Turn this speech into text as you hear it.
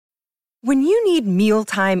When you need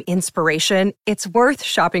mealtime inspiration, it's worth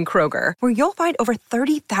shopping Kroger, where you'll find over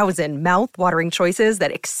 30,000 mouth-watering choices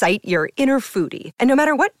that excite your inner foodie. And no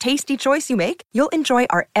matter what tasty choice you make, you'll enjoy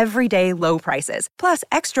our everyday low prices, plus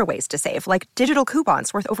extra ways to save, like digital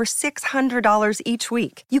coupons worth over $600 each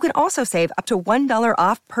week. You can also save up to $1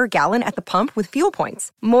 off per gallon at the pump with fuel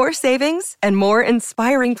points. More savings and more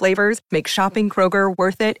inspiring flavors make shopping Kroger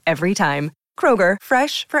worth it every time. Kroger,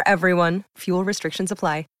 fresh for everyone. Fuel restrictions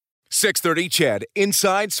apply. 630 CHED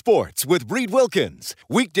Inside Sports with Reed Wilkins.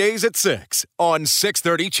 Weekdays at 6 on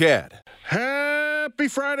 630 CHED. Happy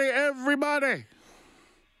Friday, everybody.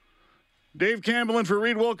 Dave Campbell in for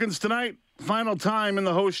Reed Wilkins tonight. Final time in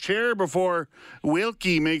the host chair before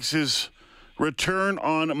Wilkie makes his return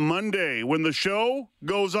on Monday when the show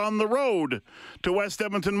goes on the road to West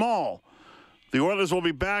Edmonton Mall. The Oilers will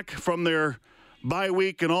be back from their bye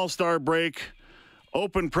week and all-star break.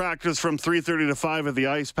 Open practice from 3:30 to 5 at the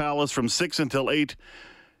Ice Palace from 6 until 8.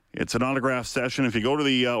 It's an autograph session. If you go to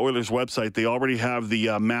the Oilers website, they already have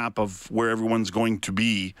the map of where everyone's going to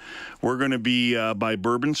be. We're going to be by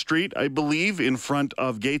Bourbon Street, I believe, in front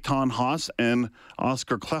of Gaetan Haas and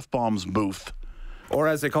Oscar Clefbaum's booth. Or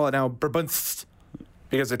as they call it now, Bourbonst,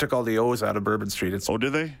 because they took all the O's out of Bourbon Street. It's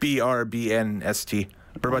did they? BRBNST.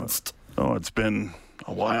 Bourbonst. Oh, it's been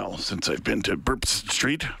a while since I've been to Bourbon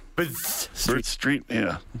Street. Burt Street,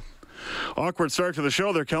 yeah. Awkward start to the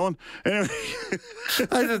show there, Kellen. Anyway.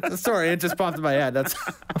 Sorry, it just popped in my head.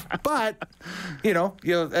 But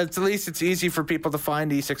at least it's easy for people to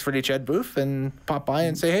find the 640 CHED booth and pop by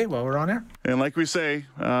and say, hey, well, we're on air. And like we say,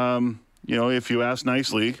 if you ask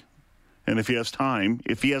nicely, and if he has time,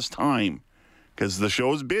 because the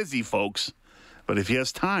show's busy, folks, but if he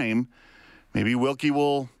has time, maybe Wilkie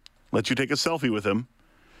will let you take a selfie with him.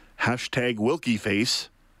 Hashtag WilkieFace.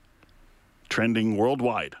 Trending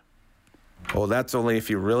worldwide. Well, that's only if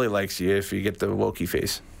he really likes you, if you get the Wilkie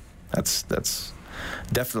face. That's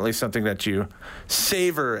definitely something that you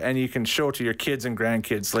savor and you can show to your kids and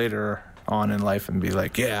grandkids later on in life and be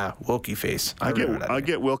like, yeah, Wilkie face. I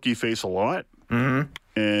get Wilkie face a lot. Mm-hmm.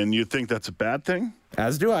 And you think that's a bad thing?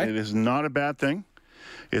 As do I. It is not a bad thing.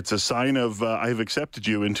 It's a sign of I've accepted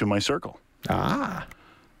you into my circle. Ah.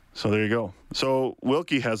 So there you go. So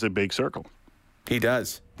Wilkie has a big circle. He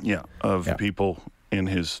does. Yeah, of people in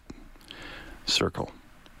his circle.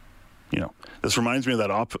 This reminds me of that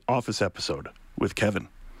Office episode with Kevin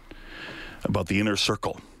about the inner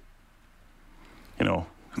circle.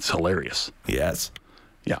 It's hilarious. Yes.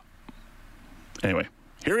 Yeah. Anyway,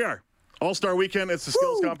 here we are. All-Star Weekend. It's the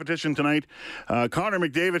skills competition tonight. Connor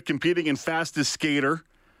McDavid competing in fastest skater,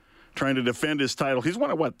 trying to defend his title. He's won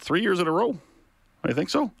it, 3 years in a row? I think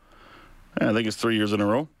so. Yeah, I think it's 3 years in a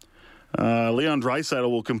row. Leon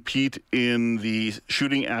Draisaitl will compete in the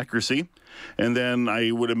shooting accuracy. And then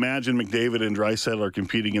I would imagine McDavid and Draisaitl are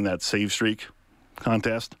competing in that save streak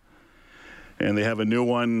contest. And they have a new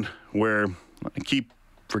one where I keep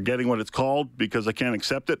forgetting what it's called because I can't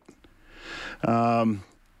accept it.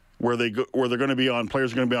 Where they're going to be on,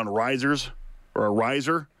 players are going to be on risers or a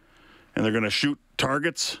riser, and they're going to shoot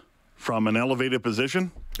targets from an elevated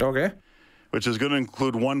position. Okay. Which is going to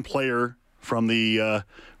include one player from the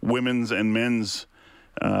women's and men's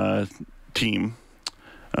team,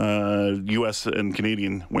 U.S. and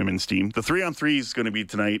Canadian women's team. The 3-on-3 is going to be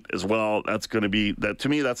tonight as well. That's going to be, to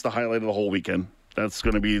me, that's the highlight of the whole weekend. That's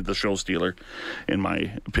going to be the show stealer, in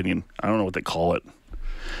my opinion. I don't know what they call it,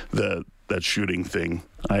 that shooting thing.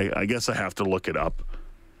 I guess I have to look it up.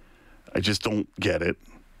 I just don't get it.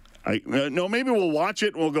 Maybe we'll watch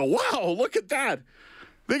it and we'll go, wow, look at that.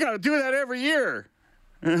 They got to do that every year.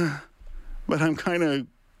 But I'm kind of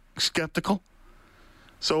skeptical.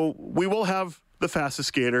 So we will have the fastest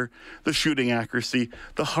skater, the shooting accuracy,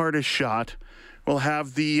 the hardest shot. We'll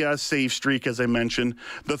have the save streak, as I mentioned,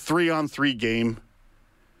 the 3-on-3 game,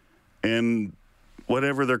 and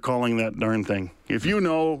whatever they're calling that darn thing. If you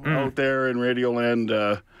know out there in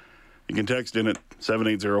Radioland, you can text in at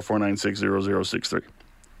 780-496-0063.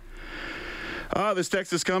 This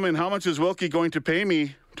text is coming. How much is Wilkie going to pay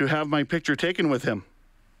me to have my picture taken with him?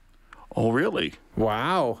 Oh, really?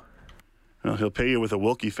 Wow. Well, he'll pay you with a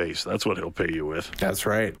Wilkie face. That's what he'll pay you with. That's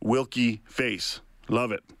right. Wilkie face.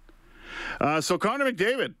 Love it. So Connor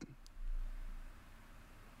McDavid,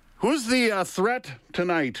 who's the threat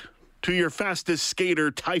tonight to your fastest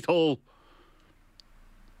skater title?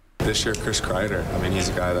 This year, Chris Kreider. I mean, he's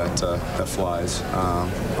a guy that flies.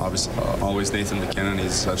 Obviously, always Nathan McKinnon.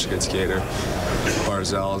 He's such a good skater.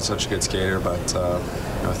 Barzal is such a good skater, but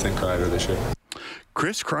I think Kreider this year.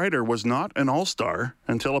 Chris Kreider was not an all-star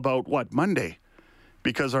until about, Monday,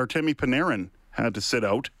 because Artemi Panarin had to sit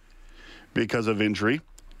out because of injury.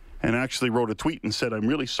 and actually wrote a tweet and said, "I'm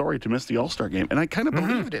really sorry to miss the All-Star game." And I kind of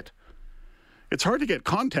believed it. It's hard to get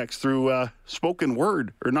context through spoken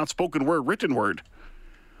word, or not spoken word, written word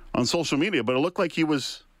on social media, but it looked like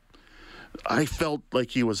I felt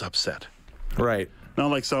like he was upset. Right.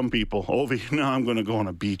 Not like some people. Ovi, no, I'm going to go on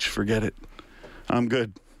a beach. Forget it. I'm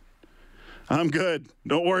good.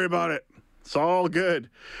 Don't worry about it. It's all good.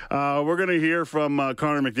 We're going to hear from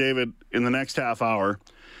Connor McDavid in the next half hour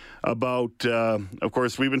about, of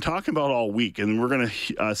course, we've been talking about all week, and we're going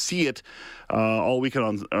to see it all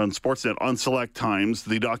weekend on Sportsnet on select times,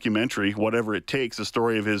 the documentary, Whatever It Takes, the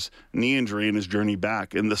story of his knee injury and his journey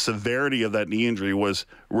back. And the severity of that knee injury was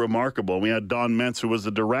remarkable. We had Don Mentz, who was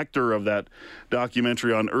the director of that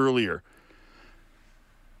documentary, on earlier.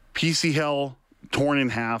 PCL torn in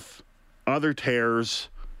half, other tears,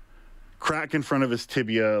 crack in front of his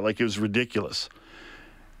tibia, like it was ridiculous.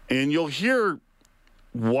 And you'll hear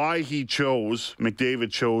why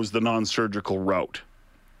McDavid chose the non-surgical route.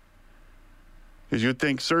 Because you'd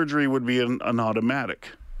think surgery would be an automatic.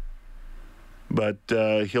 But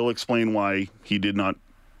he'll explain why he did not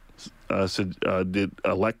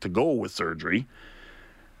elect to go with surgery.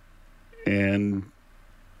 And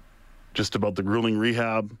just about the grueling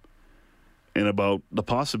rehab, and about the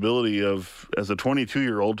possibility of, as a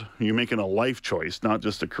 22-year-old, you're making a life choice, not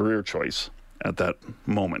just a career choice at that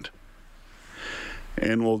moment.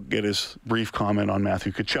 And we'll get his brief comment on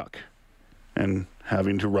Matthew Tkachuk and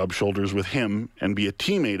having to rub shoulders with him and be a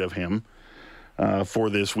teammate of him for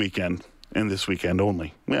this weekend and this weekend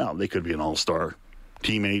only. Well, they could be an all-star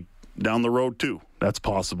teammate down the road, too. That's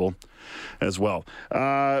possible as well.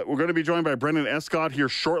 We're going to be joined by Brenden Escott here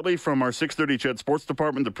shortly from our 630 CHED Sports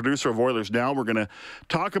Department, the producer of Oilers Now. We're going to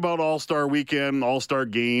talk about All-Star Weekend, All-Star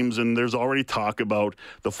games, and there's already talk about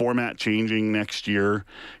the format changing next year.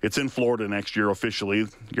 It's in Florida next year officially.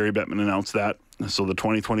 Gary Bettman announced that. So the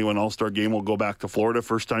 2021 All-Star game will go back to Florida,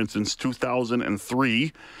 first time since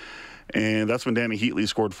 2003. And that's when Danny Heatley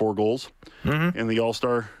scored 4 goals in the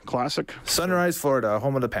All-Star Classic. Sunrise, Florida,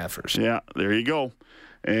 home of the Panthers. Yeah, there you go.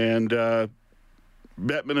 And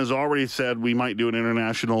Bettman has already said we might do an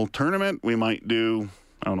international tournament. We might do,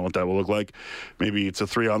 I don't know what that will look like. Maybe it's a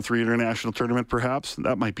 3-on-3 international tournament, perhaps.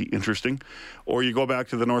 That might be interesting. Or you go back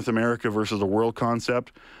to the North America versus the world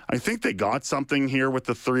concept. I think they got something here with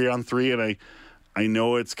the 3-on-3, and I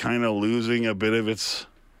know it's kind of losing a bit of its,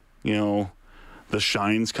 the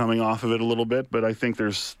shine's coming off of it a little bit, but I think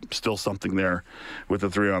there's still something there with the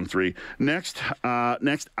 3-on-3.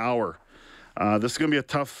 Next hour. This is going to be a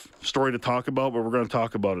tough story to talk about, but we're going to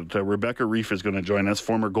talk about it. Rebecca Reif is going to join us,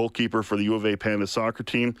 former goalkeeper for the U of A Panda soccer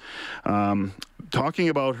team, talking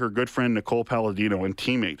about her good friend Nicole Palladino and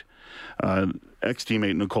teammate,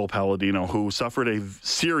 ex-teammate Nicole Palladino, who suffered a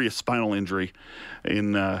serious spinal injury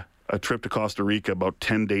in a trip to Costa Rica about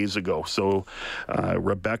 10 days ago. So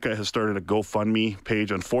Rebecca has started a GoFundMe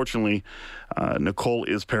page. Unfortunately, Nicole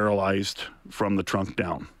is paralyzed from the trunk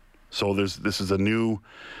down. So this is a new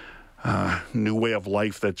way of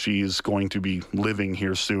life that she's going to be living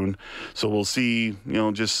here soon. So we'll see,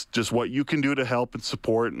 just what you can do to help and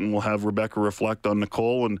support, and we'll have Rebecca reflect on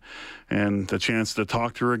Nicole and the chance to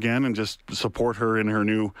talk to her again and just support her in her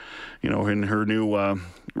new,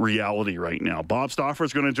 reality right now. Bob Stauffer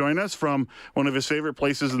is going to join us from one of his favorite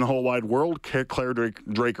places in the whole wide world, Claire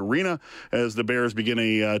Drake Arena, as the Bears begin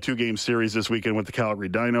a 2-game series this weekend with the Calgary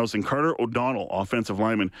Dinos. And Carter O'Donnell, offensive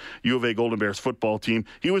lineman, U of A Golden Bears football team.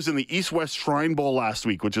 He was in the East-West Shrine Bowl last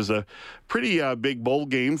week, which is a pretty big bowl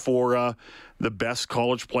game for the best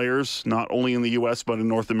college players, not only in the U.S., but in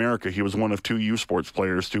North America. He was one of 2 U Sports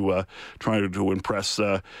players to try to impress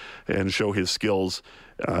and show his skills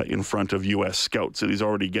in front of U.S. scouts. And he's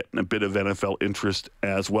already getting a bit of NFL interest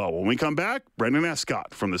as well. When we come back, Brenden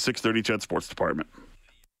Escott from the 630 CHED Sports Department.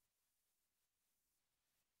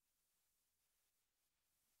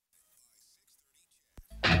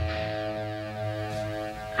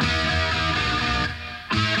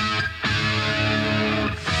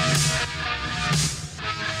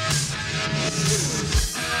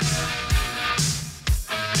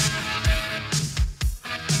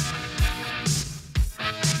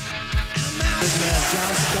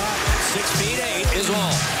 John Scott, 6'8" is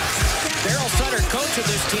all. Daryl Sutter, coach of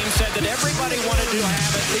this team, said that everybody wanted to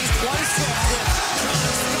have at least one shift with John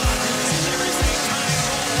Scott. There is a time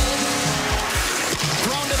hold.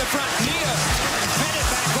 Thrown to the front, Nia fed it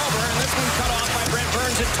back over, and this one cut off by Brent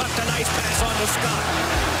Burns and tucked a nice pass onto Scott.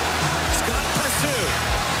 Scott pursued.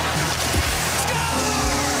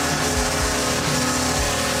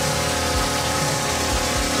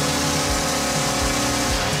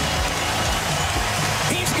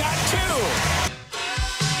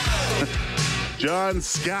 John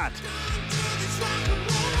Scott.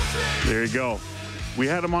 There you go. We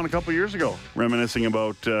had him on a couple years ago, reminiscing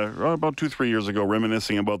about 2-3 years ago,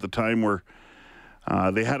 reminiscing about the time where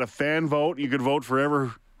they had a fan vote. You could vote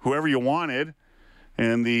for whoever you wanted,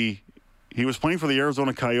 and he was playing for the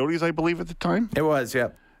Arizona Coyotes, I believe, at the time. It was, yeah.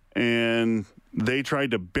 And they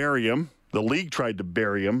tried to bury him. The league tried to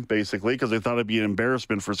bury him, basically, because they thought it'd be an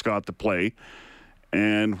embarrassment for Scott to play.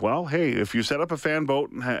 And, well, hey, if you set up a fan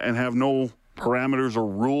vote and have no parameters or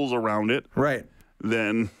rules around it, right,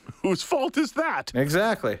 then whose fault is that?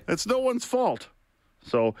 Exactly. It's no one's fault.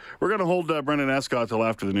 So we're going to hold Brenden Escott till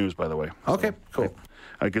after the news, by the way. Okay, cool.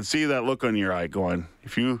 I could see that look on your eye going,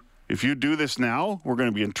 if you do this now, we're going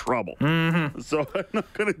to be in trouble. Mm-hmm. So I'm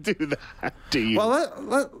not going to do that to you.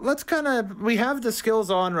 Well, let's kind of, we have the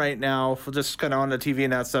skills on right now, for just kind of on the TV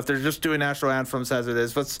and that stuff. They're just doing national anthems as it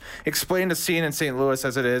is. Let's explain the scene in St. Louis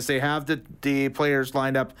as it is. They have the players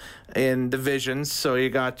lined up in divisions. So you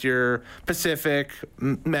got your Pacific,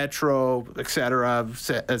 Metro, etc.,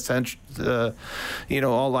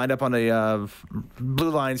 all lined up on the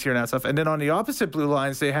blue lines here and that stuff. And then on the opposite blue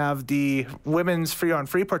lines, they have the women's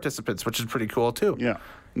free-on-free participants, which is pretty cool too. Yeah.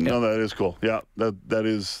 No, that is cool. Yeah, that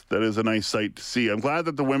is a nice sight to see. I'm glad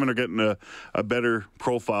that the women are getting a better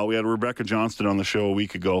profile. We had Rebecca Johnston on the show a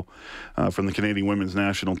week ago from the Canadian women's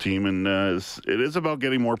national team, and it is about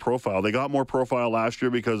getting more profile. They got more profile last year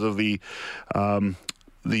because of the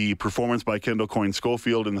performance by Kendall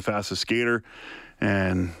Coyne-Schofield in the fastest skater,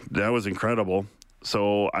 and that was incredible.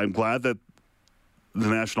 So I'm glad that the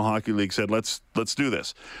National Hockey League said, let's do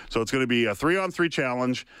this. So it's going to be a 3-on-3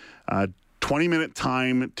 challenge, 20-minute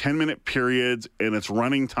time, 10-minute periods, and it's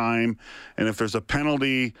running time. And if there's a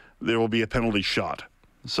penalty, there will be a penalty shot.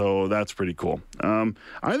 So that's pretty cool. I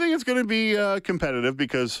think it's going to be competitive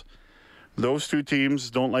because those two teams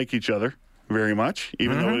don't like each other very much,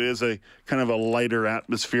 even though it is a kind of a lighter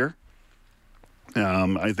atmosphere.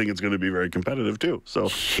 I think it's going to be very competitive, too. So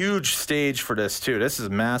huge stage for this, too. This is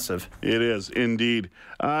massive. It is, indeed.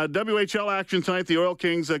 WHL action tonight. The Oil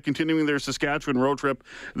Kings continuing their Saskatchewan road trip.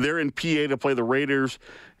 They're in PA to play the Raiders.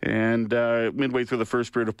 And midway through the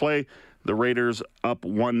first period of play, the Raiders up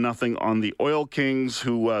 1-0 on the Oil Kings,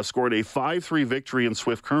 who scored a 5-3 victory in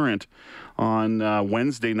Swift Current on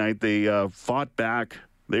Wednesday night. They fought back.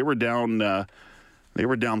 They were down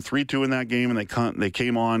 3-2 in that game, and they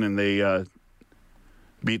came on and they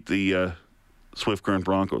beat the Swift Current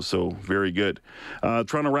Broncos, so very good.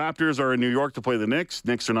 Toronto Raptors are in New York to play the Knicks.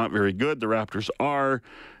 Knicks are not very good. The Raptors are,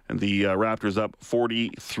 and the Raptors up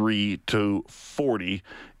 43-40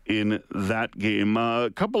 in that game.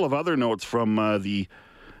 A couple of other notes from the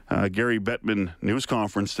Gary Bettman news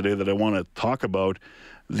conference today that I want to talk about.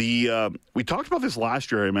 We talked about this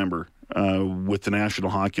last year, I remember, with the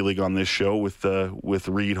National Hockey League on this show with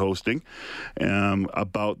Reed hosting,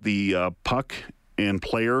 about the puck and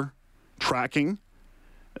player tracking.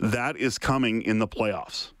 That is coming in the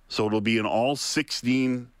playoffs. So it'll be in all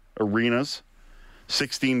 16 arenas,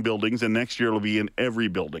 16 buildings, and next year it'll be in every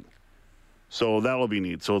building. So that'll be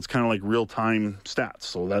neat. So it's kind of like real-time stats.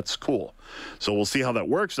 So that's cool. So we'll see how that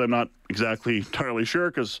works. I'm not exactly entirely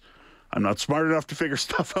sure because I'm not smart enough to figure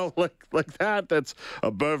stuff out like that. That's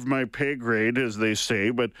above my pay grade, as they say,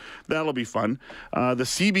 but that'll be fun. The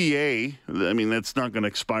CBA, I mean, that's not going to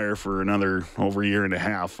expire for another over a year and a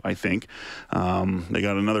half, I think. They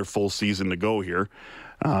got another full season to go here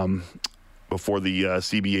before the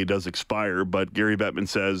CBA does expire, but Gary Bettman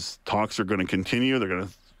says talks are going to continue. They're going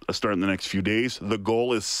to start in the next few days. The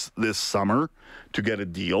goal is this summer to get a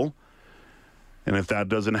deal, and if that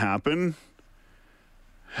doesn't happen,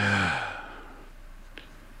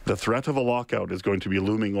 the threat of a lockout is going to be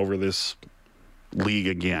looming over this league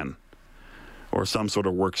again, or some sort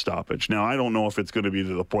of work stoppage. Now, I don't know if it's going to be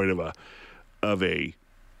to the point of a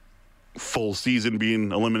full season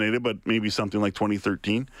being eliminated, but maybe something like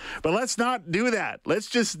 2013. But let's not do that. Let's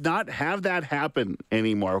just not have that happen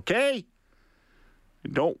anymore, okay? I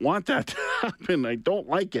don't want that to happen. I don't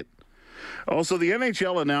like it. Also, the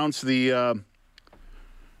NHL announced the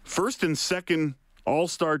first and second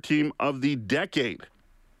All-Star team of the decade.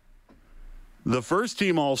 The first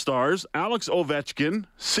team All-Stars, Alex Ovechkin,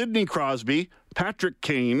 Sidney Crosby, Patrick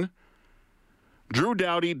Kane, Drew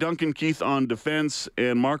Doughty, Duncan Keith on defense,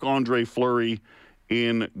 and Marc-Andre Fleury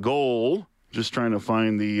in goal. Just trying to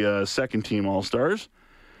find the second team All-Stars.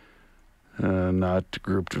 Not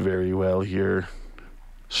grouped very well here.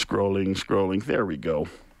 Scrolling. There we go.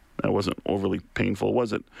 That wasn't overly painful,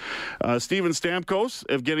 was it? Steven Stamkos,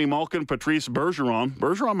 Evgeny Malkin, Patrice Bergeron.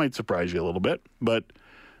 Bergeron might surprise you a little bit, but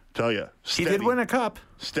tell you, he did win a cup.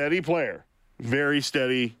 Steady player. Very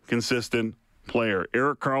steady, consistent player.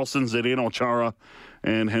 Erik Karlsson, Zdeno Chara,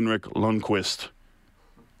 and Henrik Lundqvist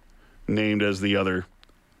named as the other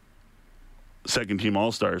second-team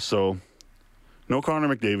All-Stars. So no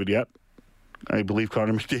Connor McDavid yet. I believe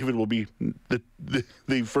Connor McDavid will be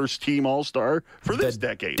the first-team All-Star for this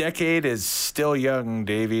decade. Decade is still young,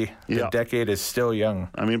 Davey. The decade is still young.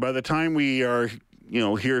 I mean, by the time we are,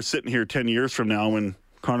 sitting here 10 years from now when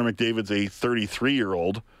Connor McDavid's a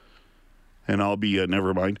 33-year-old, and I'll be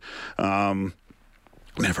never mind.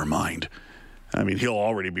 Never mind. I mean, he'll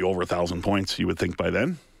already be over 1,000 points, you would think, by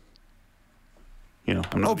then.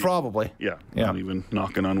 Probably. Yeah. Not even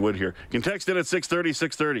knocking on wood here. You can text in at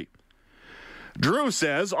 630. Drew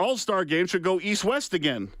says All-Star Game should go east-west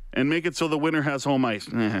again and make it so the winner has home ice.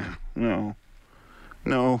 No, I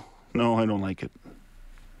don't like it.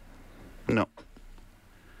 No.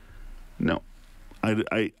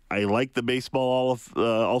 I like the baseball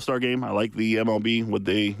All-Star Game. I like the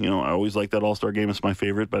MLB. I always like that All-Star Game. It's my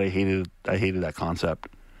favorite, but I hated that concept.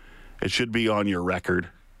 It should be on your record.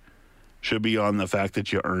 Should be on the fact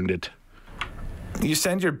that you earned it. You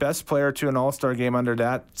send your best player to an All-Star Game under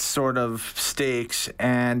that sort of stakes,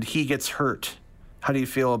 and he gets hurt. How do you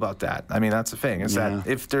feel about that? I mean, that's the thing. That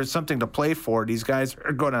if there's something to play for, these guys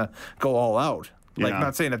are going to go all out.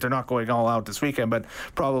 Not saying that they're not going all out this weekend, but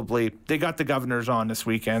probably they got the Governors on this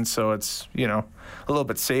weekend, so it's, a little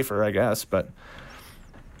bbit safer, I guess. But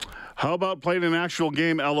how about playing an actual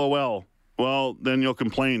game, LOL? Well, then you'll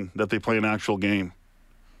complain that they play an actual game.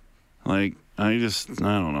 I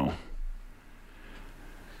don't know.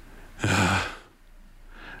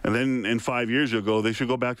 And then in 5 years you'll go, they should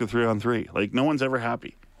go back to 3-on-3. No one's ever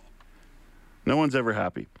happy. You'll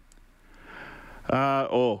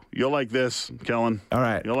like this, Kellen. All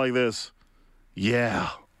right. You'll like this. Yeah.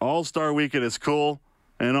 All-Star Weekend is cool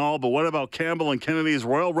and all, but what about Campbell and Kennedy's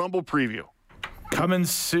Royal Rumble preview? Coming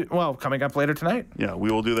up later tonight? Yeah, we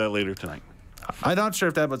will do that later tonight. I'm not sure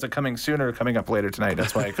if that was a coming soon or coming up later tonight.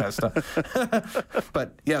 That's why I kind of stopped.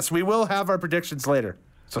 But, yes, we will have our predictions later.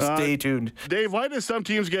 So stay tuned. Dave, why do some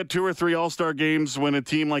teams get 2 or 3 All-Star games when a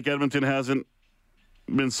team like Edmonton hasn't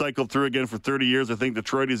been cycled through again for 30 years? I think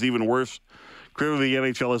Detroit is even worse. Clearly, the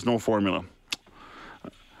NHL has no formula.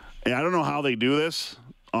 And I don't know how they do this,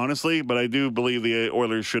 honestly, but I do believe the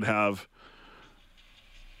Oilers should have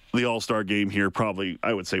the All-Star game here probably,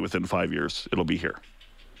 I would say, within 5 years. It'll be here.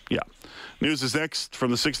 Yeah. News is next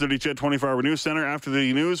from the 630 CHED 24-hour news center. After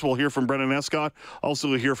the news, we'll hear from Brenden Escott. Also,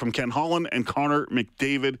 we'll hear from Ken Holland and Connor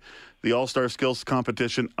McDavid. The All-Star Skills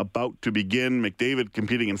competition about to begin. McDavid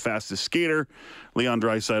competing in fastest skater. Leon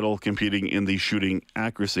Draisaitl competing in the shooting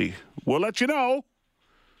accuracy. We'll let you know.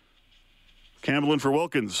 Campbell in for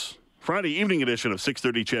Wilkins. Friday evening edition of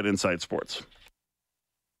 630 CHED Inside Sports.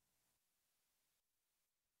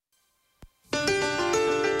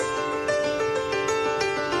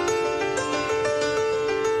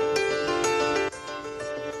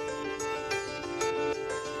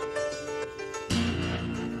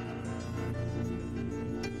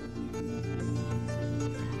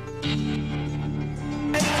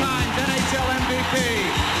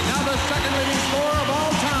 Now the second leading scorer of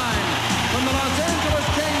all time from the Los Angeles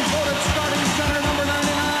Kings, voted starting center number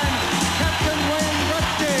 99, Captain Wayne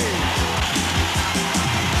Gretzky.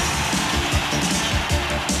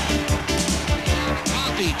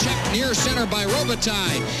 Coffey checked near center by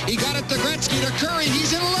Robitaille. He got it to Gretzky to Curry.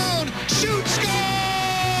 He's in alone. Shoot, scores!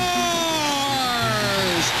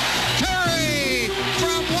 Curry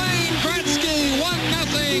from Wayne Gretzky.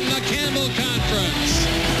 1-0 the Campbell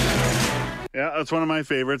Conference. Yeah, that's one of my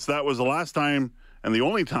favorites. That was the last time and the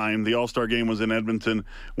only time the All-Star game was in Edmonton.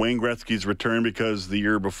 Wayne Gretzky's return, because the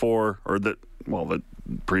year before, that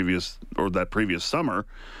previous summer,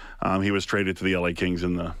 he was traded to the LA Kings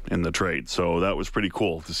in the trade. So that was pretty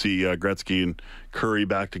cool to see Gretzky and Curry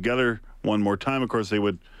back together one more time. Of course, they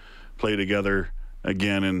would play together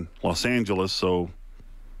again in Los Angeles, so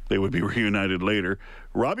they would be reunited later.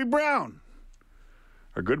 Robbie Brown,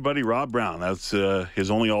 our good buddy Rob Brown. That's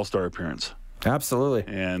his only All-Star appearance. Absolutely.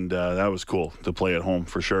 And that was cool to play at home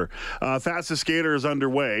for sure. Fastest skater is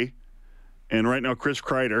underway. And right now, Chris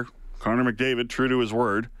Kreider, Connor McDavid, true to his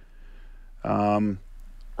word, right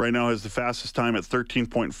now has the fastest time at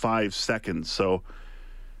 13.5 seconds. So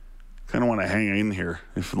kind of want to hang in here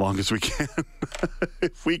as long as we can.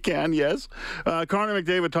 If we can, yes. Connor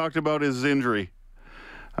McDavid talked about his injury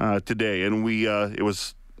today. And it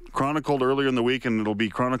was chronicled earlier in the week, and it'll be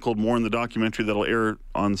chronicled more in the documentary that'll air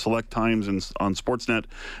on select times and on Sportsnet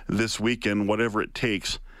this weekend, whatever it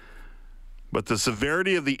takes. But the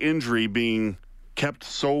severity of the injury being kept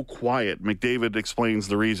so quiet, McDavid explains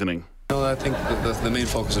the reasoning. I think the main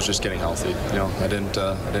focus was just getting healthy. I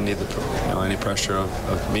didn't need any pressure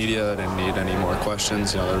of media. I didn't need any more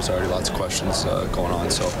questions. There was already lots of questions going on.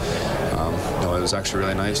 So, it was actually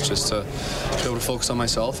really nice just to be able to focus on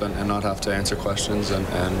myself and not have to answer questions and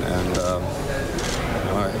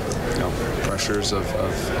pressures of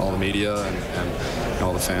all the media and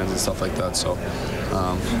all the fans and stuff like that. So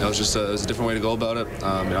it was a different way to go about it.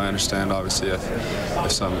 I understand obviously if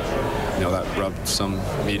some that rubbed some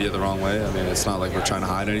media the wrong way. I mean, it's not like we're trying to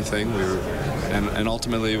hide anything. And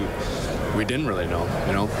ultimately we didn't really know.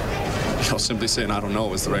 Simply saying I don't know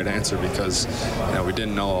was the right answer because we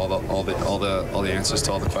didn't know all the answers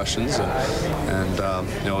to all the questions and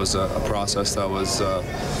it was a process that was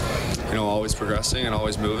always progressing and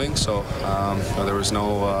always moving. So there was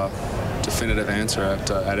no definitive answer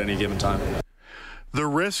at any given time. The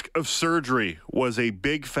risk of surgery was a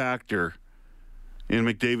big factor in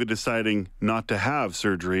McDavid deciding not to have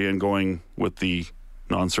surgery and going with the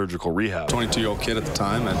non-surgical rehab. 22-year-old kid at the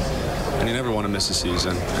time, and you never want to miss a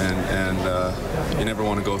season, and you never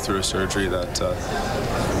want to go through a surgery that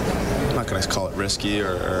I'm not going to call it risky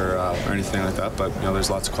or anything like that, but there's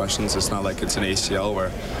lots of questions. It's not like it's an ACL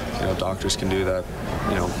where doctors can do that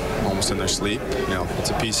almost in their sleep.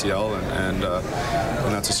 It's a PCL, and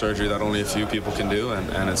that's a surgery that only a few people can do,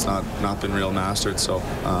 and it's not been real mastered. So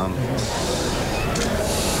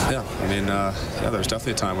there was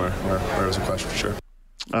definitely a time where it was a question for sure.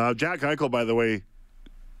 Jack Eichel, by the way,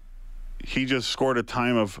 he just scored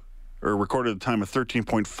recorded a time of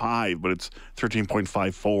 13.5, but it's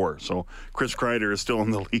 13.54. So Chris Kreider is still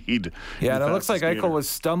in the lead. Yeah, and it looks like Eichel was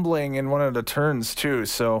stumbling in one of the turns too.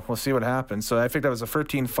 So we'll see what happens. So I think that was a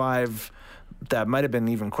 13.5. That might have been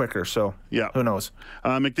even quicker. So yeah, who knows?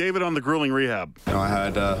 McDavid on the grueling rehab. I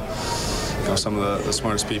had some of the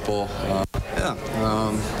smartest people.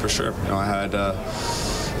 For sure. I had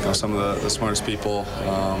some of the smartest people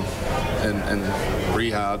in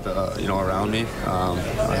rehab, around me.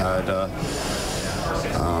 I had a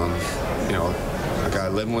guy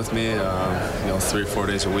living with me, 3 or 4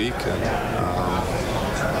 days a week, and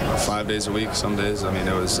 5 days a week. Some days, I mean,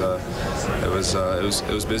 it was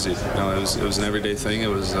busy. It was an everyday thing. It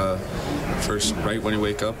was first right when you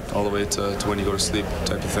wake up, all the way to when you go to sleep,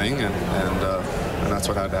 type of thing, and that's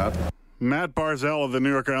what had to happen. Matt Barzal of the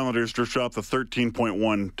New York Islanders just dropped the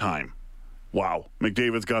 13.1 time. Wow.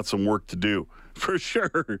 McDavid's got some work to do, for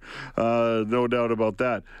sure. No doubt about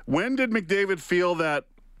that. When did McDavid feel that,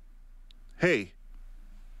 hey,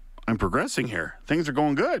 I'm progressing here. Things are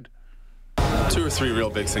going good? 2 or 3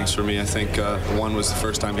 real big things for me. I think one was the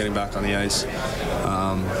first time getting back on the ice.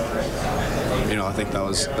 I think that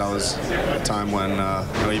was a time when,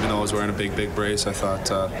 even though I was wearing a big brace, I thought,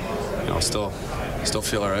 still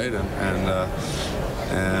feel all right. And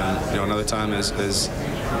another time is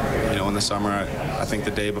in the summer, I think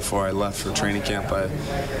the day before I left for training camp, I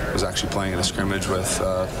was actually playing in a scrimmage with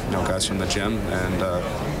guys from the gym, and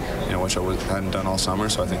which I hadn't done all summer.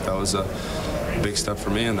 So I think that was a big step for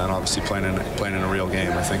me, and then obviously playing in a real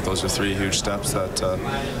game. I think those are 3 huge steps that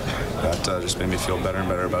just made me feel better and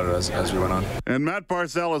better about it as we went on. And Matt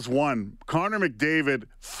Barzal has won. Connor McDavid,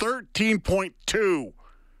 13.2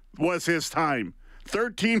 was his time.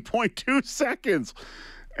 13.2 seconds.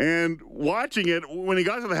 And watching it, when he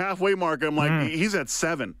got to the halfway mark, I'm like, he's at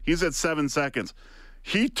 7. He's at 7 seconds.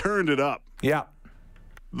 He turned it up. Yeah.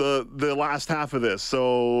 The last half of this.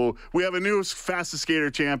 So we have a new fastest skater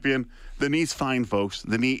champion. The knee's fine, folks.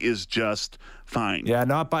 The knee is just fine. Yeah,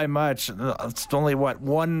 not by much. It's only,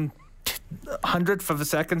 1/100th of a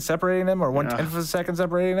second separating them, or 1/10th of a second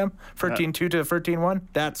separating them? 13.2 to 13.1?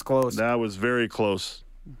 That's close. That was very close.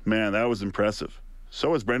 Man, that was impressive.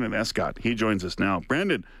 So is Brenden Escott. He joins us now.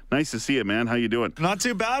 Brenden, nice to see you, man. How you doing? Not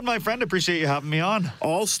too bad, my friend. Appreciate you having me on.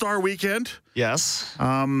 All-Star weekend. Yes.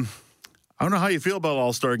 I don't know how you feel about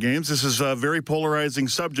All-Star games. This is a very polarizing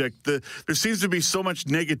subject. There seems to be so much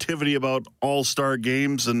negativity about All-Star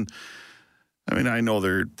games, and I mean, I know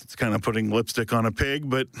it's kind of putting lipstick on a pig,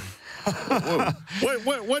 but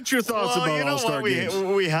what's your thoughts about All-Star games?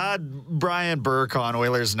 We had Brian Burke on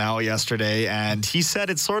Oilers Now yesterday, and he said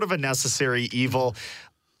it's sort of a necessary evil.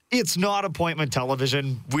 It's not appointment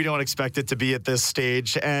television. We don't expect it to be at this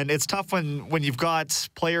stage, and it's tough when you've got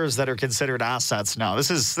players that are considered assets now.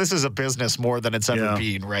 This is a business more than it's ever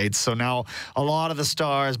been, right? So now a lot of the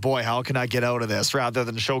stars, boy, how can I get out of this, rather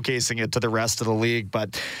than showcasing it to the rest of the league.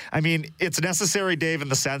 But I mean, it's necessary, Dave, in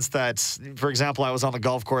the sense that, for example, I was on the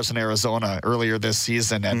golf course in Arizona earlier this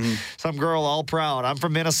season, and some girl all proud, I'm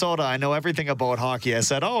from Minnesota, I know everything about hockey. I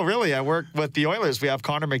said, oh, really? I work with the Oilers. We have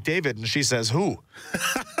Connor McDavid. And she says, who?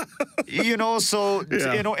 So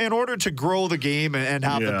in order to grow the game and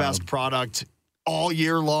have the best product all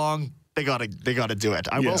year long, they gotta do it.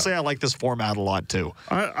 I will say I like this format a lot too.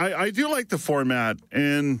 I do like the format,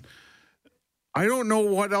 and I don't know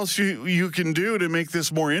what else you can do to make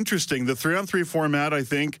this more interesting. The 3-on-3 format, I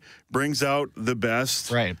think, brings out the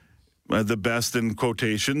best. Right. The best in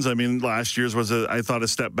quotations. I mean, last year's was, I thought, a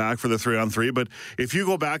step back for the 3-on-3. But if you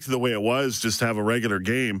go back to the way it was, just to have a regular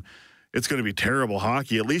game, it's going to be terrible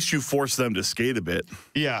hockey. At least you force them to skate a bit.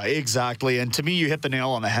 Yeah, exactly. And to me, you hit the nail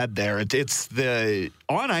on the head there. It's the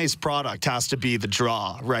on-ice product has to be the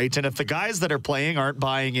draw, right? And if the guys that are playing aren't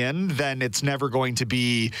buying in, then it's never going to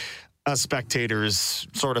be a spectator's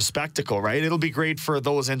sort of spectacle, right? It'll be great for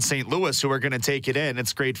those in St. Louis who are going to take it in.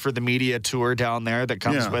 It's great for the media tour down there that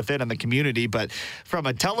comes with it and the community. But from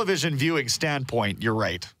a television viewing standpoint, you're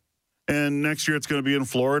right. And next year it's going to be in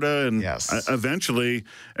Florida. And eventually,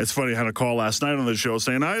 it's funny, I had a call last night on the show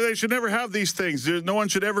saying, they should never have these things. No one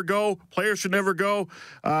should ever go. Players should never go.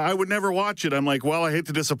 I would never watch it. I'm like, well, I hate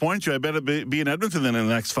to disappoint you. I bet it'd be in Edmonton then in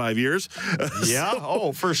the next 5 years.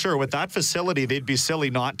 For sure. With that facility, they'd be silly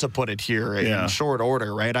not to put it here in short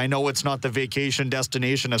order, right? I know it's not the vacation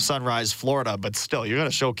destination of Sunrise, Florida, but still, you got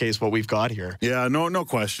to showcase what we've got here. Yeah, no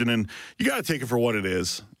question. And you got to take it for what it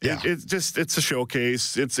is. Yeah. It's a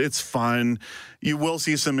showcase. It's fun. You will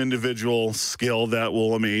see some individual skill that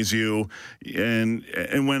will amaze you. And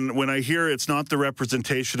when I hear it's not the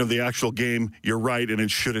representation of the actual game, you're right, and it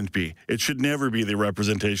shouldn't be. It should never be the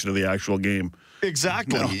representation of the actual game.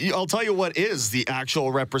 Exactly. No. I'll tell you what is the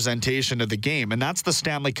actual representation of the game, and that's the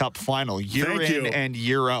Stanley Cup final, year in and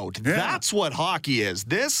year out. Yeah. That's what hockey is.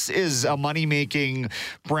 This is a money-making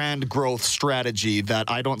brand growth strategy that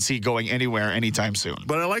I don't see going anywhere anytime soon.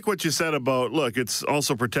 But I like what you said about, look, it's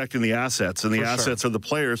also protecting the assets, and the assets of the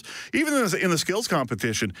players. Even in the skills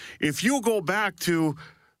competition, if you go back to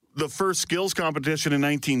the first skills competition in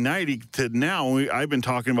 1990 to now, I've been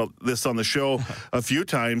talking about this on the show a few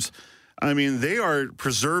times. I mean, they are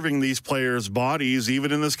preserving these players' bodies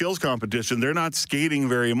even in the skills competition. They're not skating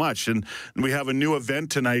very much. And we have a new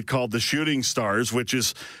event tonight called the Shooting Stars, which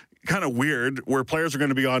is kind of weird, where players are going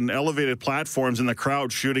to be on elevated platforms in the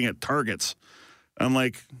crowd shooting at targets. I'm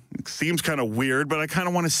like, it seems kind of weird, but I kind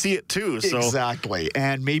of want to see it too. So. Exactly.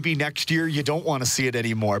 And maybe next year you don't want to see it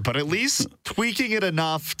anymore, but at least tweaking it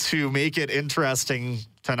enough to make it interesting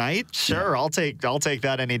tonight. Sure, I'll take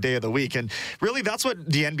that any day of the week. And really, that's what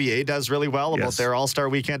the NBA does really well about their All-Star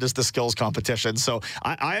Weekend is the skills competition. So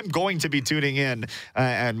I am going to be tuning in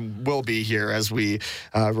and will be here as we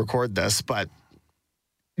record this. But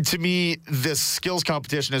to me, this skills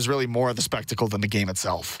competition is really more of the spectacle than the game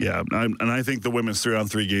itself. Yeah, and I think the women's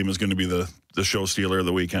 3-on-3 game is going to be the show stealer of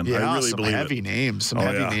the weekend. Yeah, I really believe some heavy names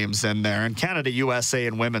in there. And Canada, USA,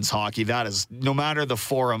 and women's hockey, that is, no matter the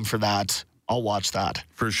forum for that, I'll watch that.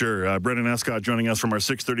 For sure. Brenden Escott joining us from our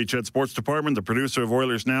 630 CHED Sports Department, the producer of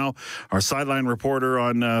Oilers Now, our sideline reporter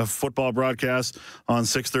on football broadcast on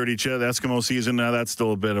 630 CHED. Eskimo season, that's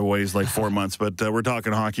still a bit of ways, like 4 months, but we're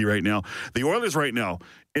talking hockey right now. The Oilers right now,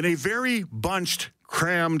 in a very bunched,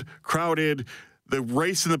 crammed, crowded, the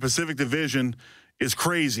race in the Pacific Division is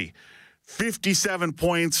crazy. 57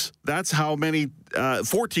 points. That's how many.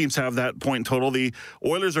 4 teams have that point total. The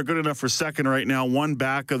Oilers are good enough for second right now, one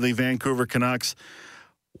back of the Vancouver Canucks.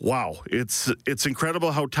 Wow, it's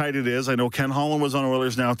incredible how tight it is. I know Ken Holland was on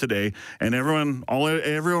Oilers Now today, and everyone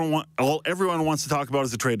wants to talk about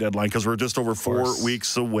is the trade deadline because we're just over 4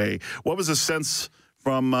 weeks away. What was the sense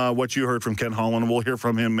from what you heard from Ken Holland? We'll hear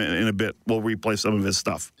from him in a bit. We'll replay some of his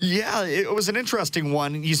stuff. Yeah, it was an interesting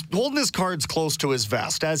one. He's holding his cards close to his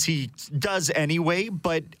vest, as he does anyway,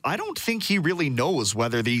 but I don't think he really knows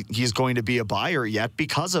whether he's going to be a buyer yet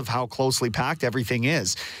because of how closely packed everything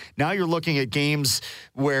is. Now you're looking at games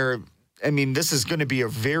where, I mean, this is going to be a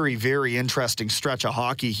very, very interesting stretch of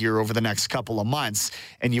hockey here over the next couple of months.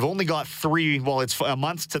 And you've only got 3, well, it's a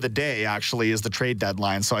month to the day, actually, is the trade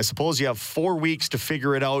deadline. So I suppose you have 4 weeks to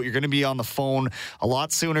figure it out. You're going to be on the phone a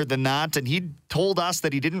lot sooner than that. And he told us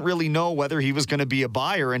that he didn't really know whether he was going to be a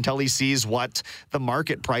buyer until he sees what the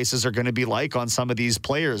market prices are going to be like on some of these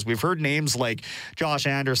players. We've heard names like Josh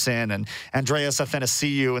Anderson and Andreas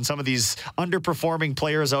Athanasiou and some of these underperforming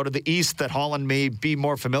players out of the East that Holland may be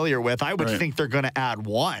more familiar with. I would think they're going to add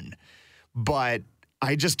one, but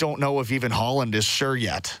I just don't know if even Holland is sure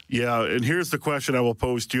yet. Yeah, and here's the question I will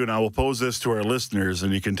pose to you, and I will pose this to our listeners,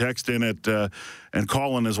 and you can text in at and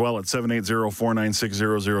call in as well at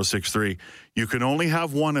 780-496-0063. You can only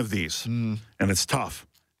have one of these, and it's tough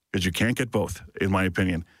because you can't get both, in my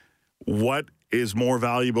opinion. What is more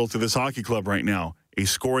valuable to this hockey club right now, a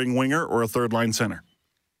scoring winger or a third-line center?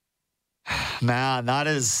 Man,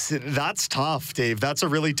 that's tough, Dave. That's a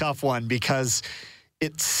really tough one because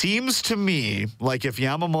it seems to me like if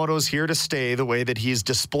Yamamoto's here to stay the way that he's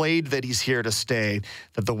displayed that he's here to stay,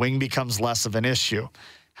 that the wing becomes less of an issue.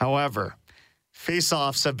 However,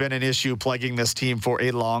 face-offs have been an issue plaguing this team for a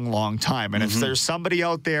long, long time. And if there's somebody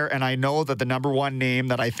out there, and I know that the number one name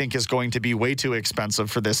that I think is going to be way too expensive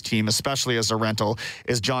for this team, especially as a rental,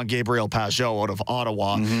 is John Gabriel Pageau out of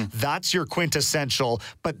Ottawa. That's your quintessential,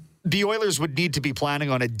 but the Oilers would need to be planning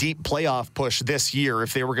on a deep playoff push this year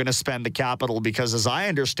if they were going to spend the capital, because as I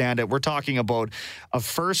understand it, we're talking about a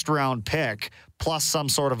first-round pick plus some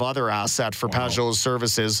sort of other asset for Pageau's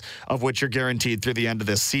services, of which you're guaranteed through the end of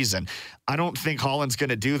this season. I don't think Holland's going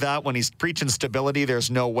to do that. When he's preaching stability, there's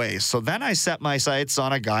no way. So then I set my sights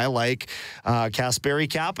on a guy like Kasperi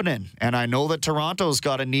Kapanen. And I know that Toronto's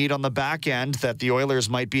got a need on the back end that the Oilers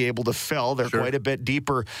might be able to fill. They're quite a bit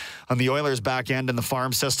deeper on the Oilers' back end in the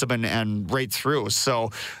farm system and right through. So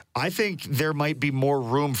I think there might be more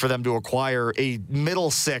room for them to acquire a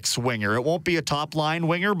middle six winger. It won't be a top line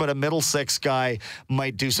winger, but a middle six guy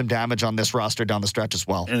might do some damage on this roster down the stretch as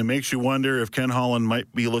well. And it makes you wonder if Ken Holland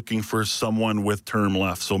might be looking for someone with term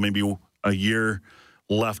left. So maybe a year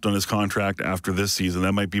left on his contract after this season.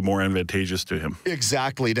 That might be more advantageous to him.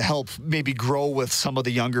 Exactly, to help maybe grow with some of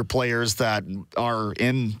the younger players that are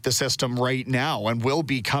in the system right now and will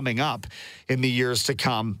be coming up in the years to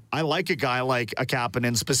come. I like a guy like a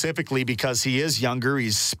Kapanen specifically because he is younger,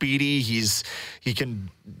 he's speedy, he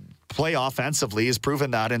can play offensively. He's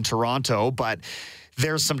proven that in Toronto, but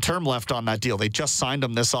there's some term left on that deal. They just signed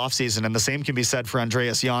him this offseason, and the same can be said for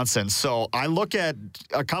Andreas Janssen. So I look at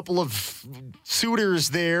a couple of suitors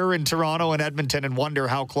there in Toronto and Edmonton and wonder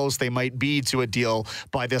how close they might be to a deal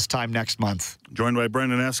by this time next month. Joined by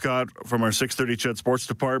Brenden Escott from our 630 Ched Sports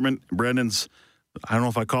Department. Brendan's, I don't know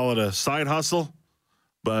if I call it a side hustle,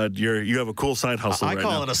 but you have a cool side hustle right now. I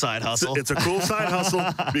call it a side hustle. It's a cool side hustle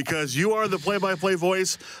because you are the play-by-play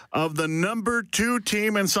voice of the number 2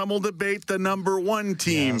 team, and some will debate the number 1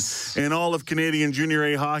 team in all of Canadian Junior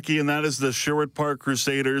A hockey, and that is the Sherwood Park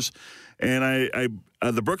Crusaders. And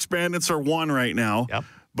the Brooks Bandits are 1 right now. Yep.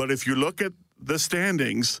 But if you look at the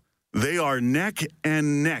standings, they are neck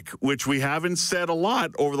and neck, which we haven't said a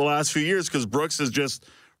lot over the last few years because Brooks has just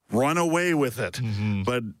run away with it.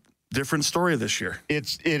 But different story this year.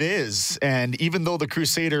 It is. And even though the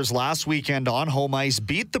Crusaders last weekend on home ice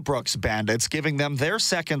beat the Brooks Bandits, giving them their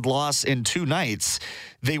second loss in 2 nights,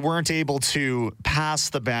 they weren't able to pass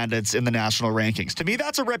the Bandits in the national rankings. To me,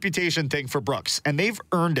 that's a reputation thing for Brooks, and they've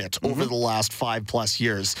earned it over the last 5+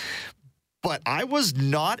 years. But I was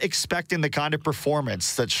not expecting the kind of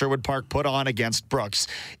performance that Sherwood Park put on against Brooks.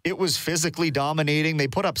 It was physically dominating. They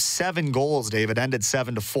put up 7 goals, Dave. It ended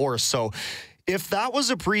 7-4. So if that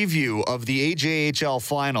was a preview of the AJHL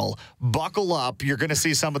final, buckle up. You're going to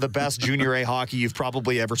see some of the best Junior A hockey you've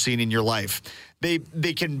probably ever seen in your life. They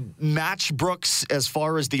can match Brooks as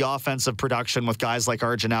far as the offensive production with guys like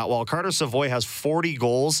Arjun Atwal. Carter Savoy has 40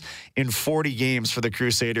 goals in 40 games for the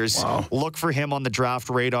Crusaders. Wow. Look for him on the draft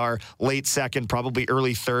radar, late second, probably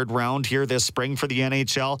early third round here this spring for the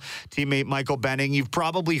NHL. Teammate Michael Benning, you've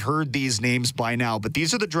probably heard these names by now, but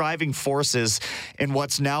these are the driving forces in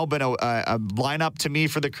what's now been a lineup to me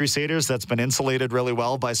for the Crusaders that's been insulated really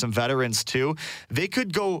well by some veterans too. They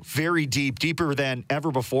could go very deep, deeper than ever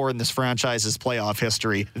before in this franchise's playoff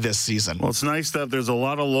history this season. Well, it's nice that there's a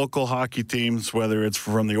lot of local hockey teams, whether it's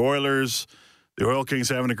from the Oilers, the Oil Kings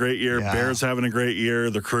having a great year, Bears having a great year,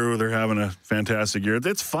 the Crew, they're having a fantastic year.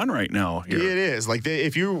 It's fun right now here. It is. Like,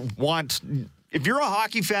 if you're a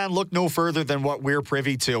hockey fan, look no further than what we're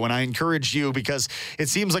privy to. And I encourage you, because it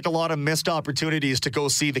seems like a lot of missed opportunities to go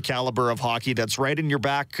see the caliber of hockey that's right in your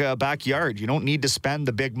backyard. You don't need to spend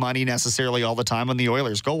the big money necessarily all the time on the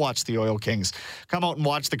Oilers. Go watch the Oil Kings. Come out and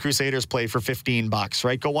watch the Crusaders play for $15,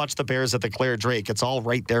 right? Go watch the Bears at the Claire Drake. It's all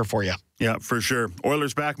right there for you. Yeah, for sure.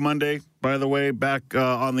 Oilers back Monday, by the way, back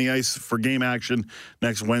on the ice for game action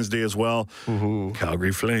next Wednesday as well. Ooh.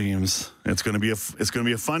 Calgary Flames. It's going to be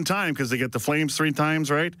a fun time because they get the Flames 3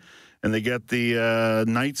 times, right? And they get the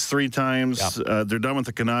Knights 3 times. Yep. They're done with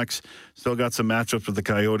the Canucks. Still got some matchups with the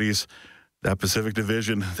Coyotes. That Pacific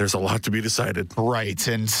Division, there's a lot to be decided. Right.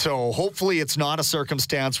 And so hopefully it's not a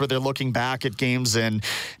circumstance where they're looking back at games in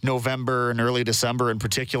November and early December in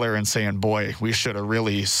particular and saying, boy, we should have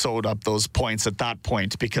really sewed up those points at that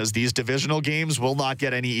point, because these divisional games will not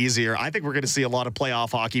get any easier. I think we're going to see a lot of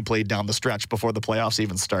playoff hockey played down the stretch before the playoffs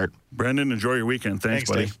even start. Brendan, enjoy your weekend. Thanks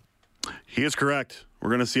buddy. Dave. He is correct. We're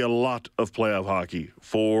going to see a lot of playoff hockey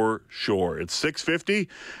for sure. It's 6:50,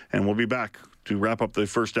 and we'll be back to wrap up the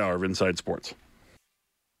first hour of Inside Sports.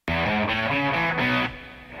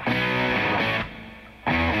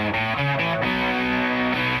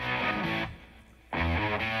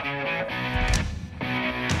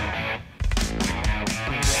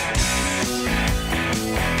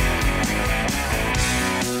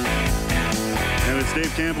 It's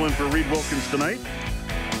Dave Campbell in for Reed Wilkins tonight.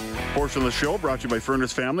 Portion of the show brought to you by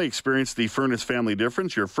Furnace Family. Experience the Furnace Family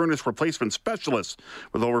difference. Your furnace replacement specialist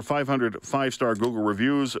with over 500 five-star Google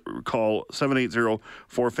reviews. Call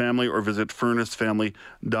 780-4FAMILY or visit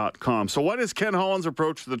furnacefamily.com. So what is Ken Holland's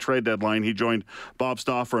approach to the trade deadline? He joined Bob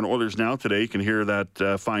Stauffer on Oilers Now today. You can hear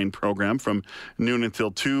that fine program from noon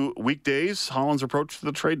until 2 weekdays. Holland's approach to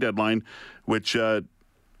the trade deadline, which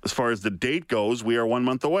as far as the date goes, we are 1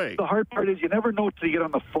 month away. The hard part is you never know till you get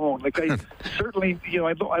on the phone. Like I certainly,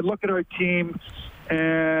 I look at our team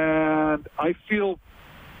and I feel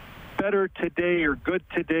better today or good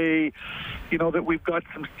today, that we've got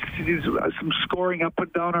some scoring up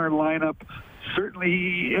and down our lineup.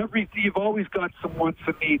 Certainly, you've always got some wants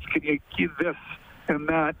and needs. Can you give this and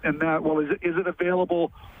that and that? Well, is it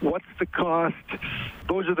available? What's the cost?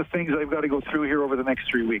 Those are the things I've got to go through here over the next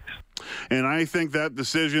 3 weeks. And I think that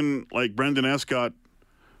decision, like Brenden Escott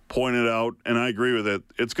pointed out, and I agree with it,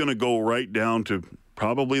 it's going to go right down to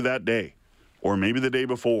probably that day, or maybe the day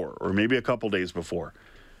before, or maybe a couple days before,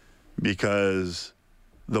 because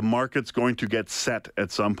the market's going to get set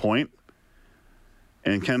at some point,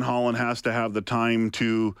 and Ken Holland has to have the time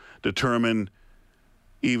to determine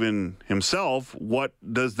even himself, what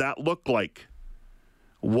does that look like?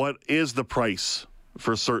 What is the price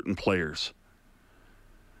for certain players?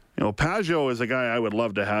 Pajot is a guy I would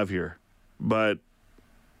love to have here, but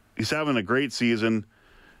he's having a great season,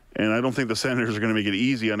 and I don't think the Senators are going to make it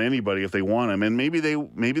easy on anybody if they want him. And maybe they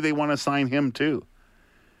want to sign him too.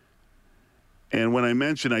 And when I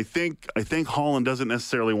mentioned, I think Holland doesn't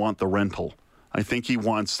necessarily want the rental. I think he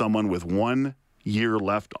wants someone with 1 year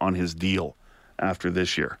left on his deal after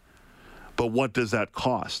this year. But what does that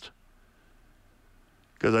cost?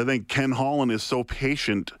 Because I think Ken Holland is so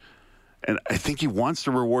patient. And I think he wants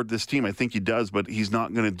to reward this team. I think he does, but he's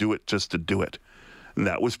not going to do it just to do it. And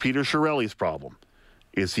that was Peter Chiarelli's problem,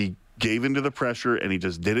 is he gave into the pressure and he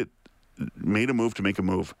just did it, made a move to make a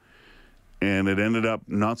move. And it ended up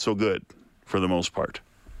not so good for the most part.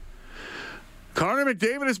 Connor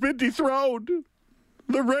McDavid has been dethroned.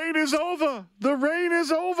 The reign is over. The reign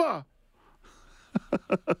is over.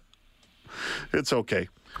 It's okay.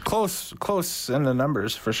 Close in the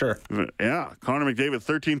numbers, for sure. Yeah, Connor McDavid,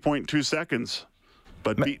 13.2 seconds.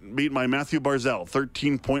 But beat by Matthew Barzal,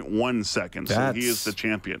 13.1 seconds. So he is the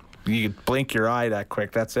champion. You blink your eye that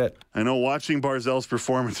quick, that's it. I know, watching Barzal's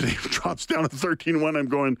performance today drops down to 13.1. I'm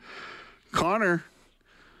going, Connor,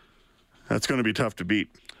 that's going to be tough to beat.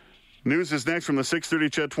 News is next from the 6:30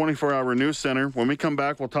 CHED 24-hour news center. When we come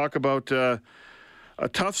back, we'll talk about a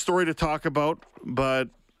tough story to talk about, but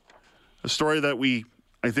a story that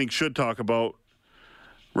I think should talk about.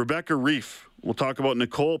 Rebecca Reif. We'll talk about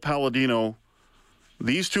Nicole Palladino.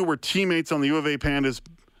 These two were teammates on the U of A Pandas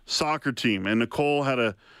soccer team, and Nicole had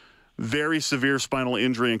a very severe spinal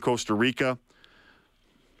injury in Costa Rica.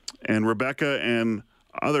 And Rebecca and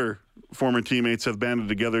other former teammates have banded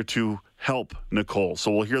together to help Nicole.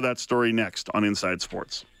 So we'll hear that story next on Inside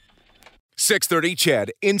Sports. 6:30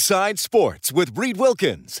 CHED Inside Sports with Reed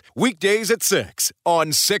Wilkins. Weekdays at 6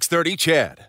 on 6:30 CHED.